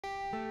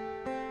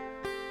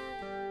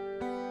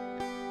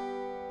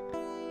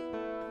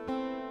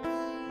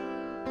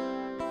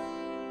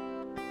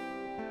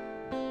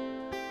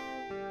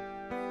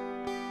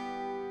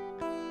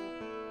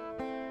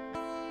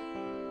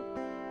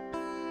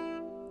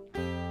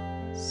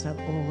sell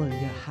all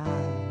you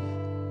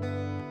have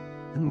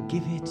and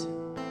give it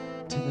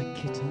to the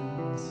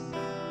kittens,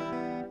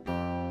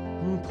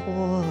 and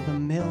pour the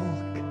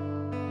milk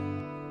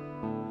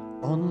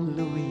on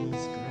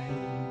Louis'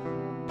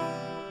 grave.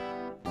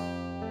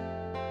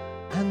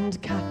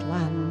 And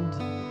Catland,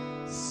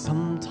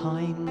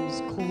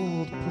 sometimes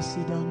called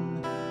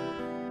Pussydom,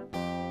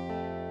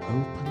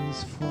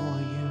 opens for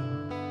you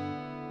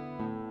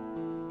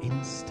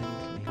instantly.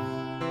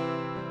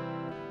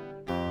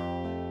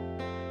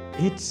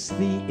 It's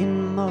the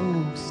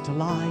inmost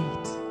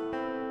light.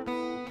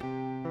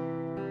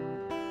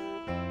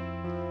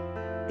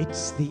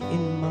 It's the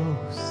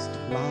inmost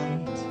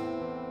light.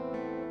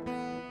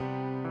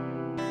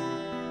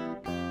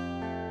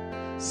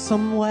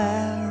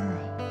 Somewhere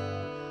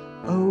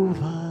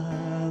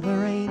over the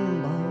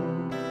rainbow,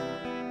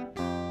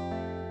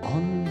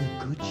 on the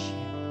good ship,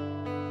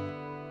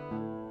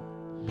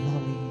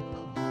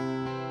 Lollipop.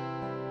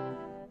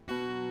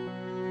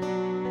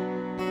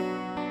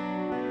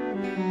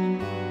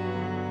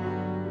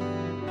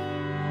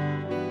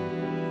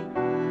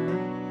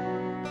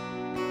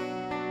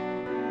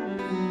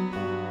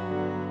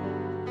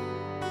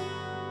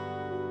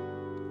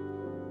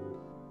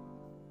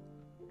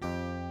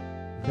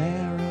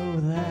 There, oh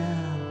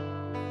there,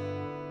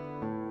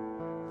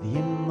 the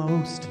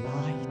inmost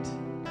light.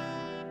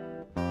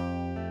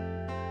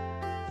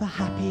 The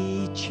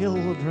happy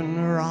children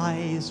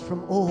rise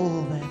from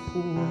all their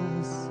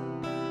pools,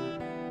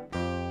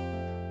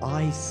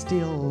 eyes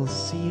still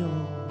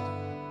sealed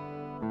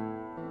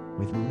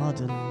with mud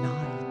and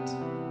night.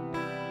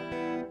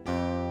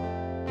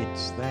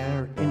 It's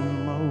their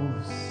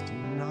inmost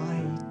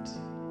night.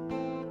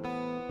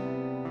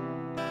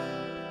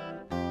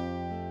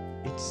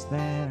 It's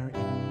their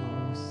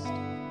inmost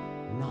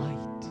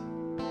night.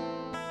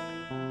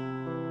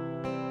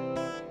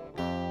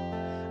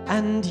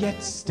 And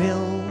yet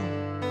still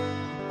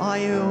I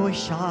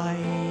wish I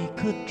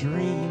could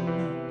dream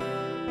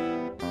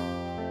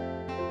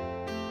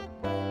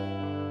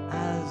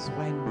as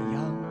when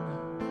young,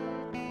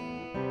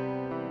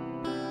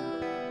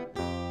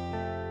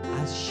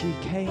 as she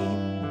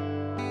came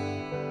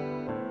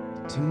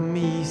to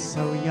me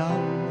so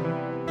young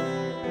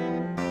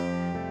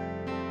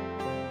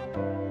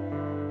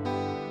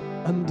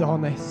and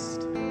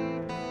honest,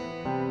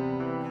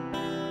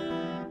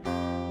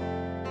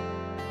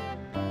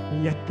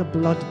 yet the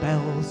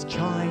bloodbells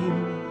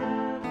chime,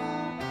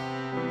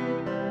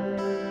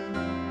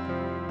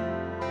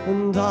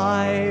 and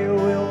I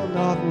will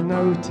not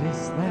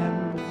notice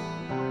them.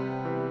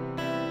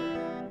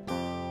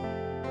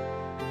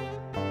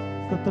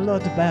 The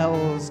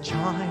bloodbells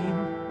chime,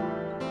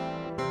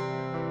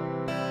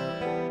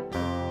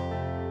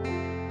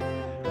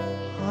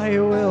 I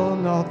will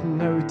not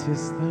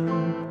notice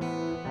them.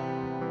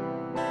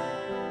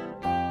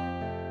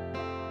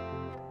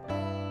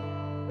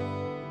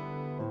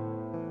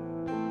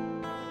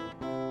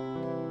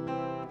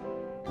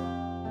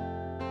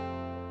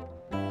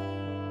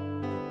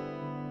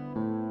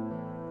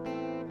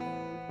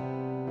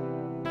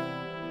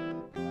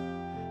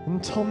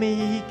 And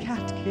Tommy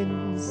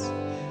Catkins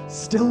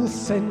still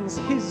sends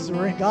his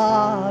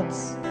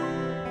regards,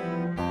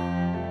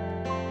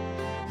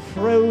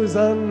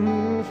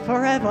 frozen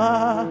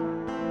forever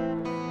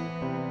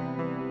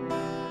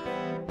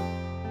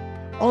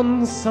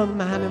on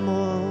some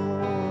animal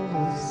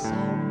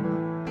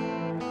song.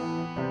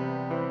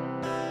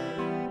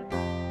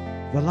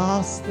 The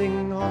last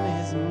thing on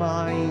his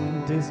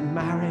mind is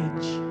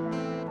marriage,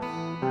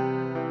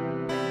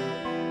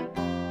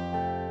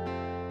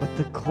 but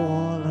the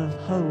call of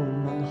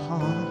home and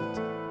heart.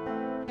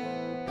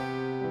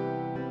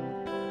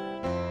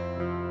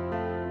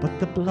 But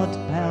the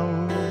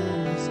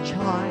bloodbells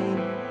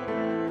chime,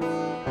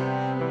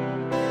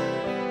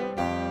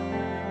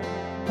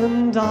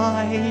 and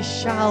I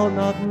shall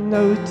not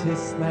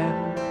notice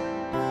them.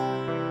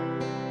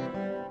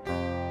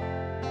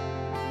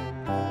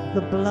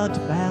 The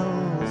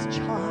bloodbells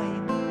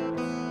chime,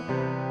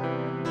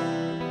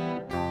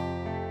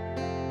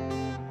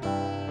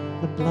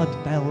 the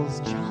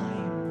bloodbells chime.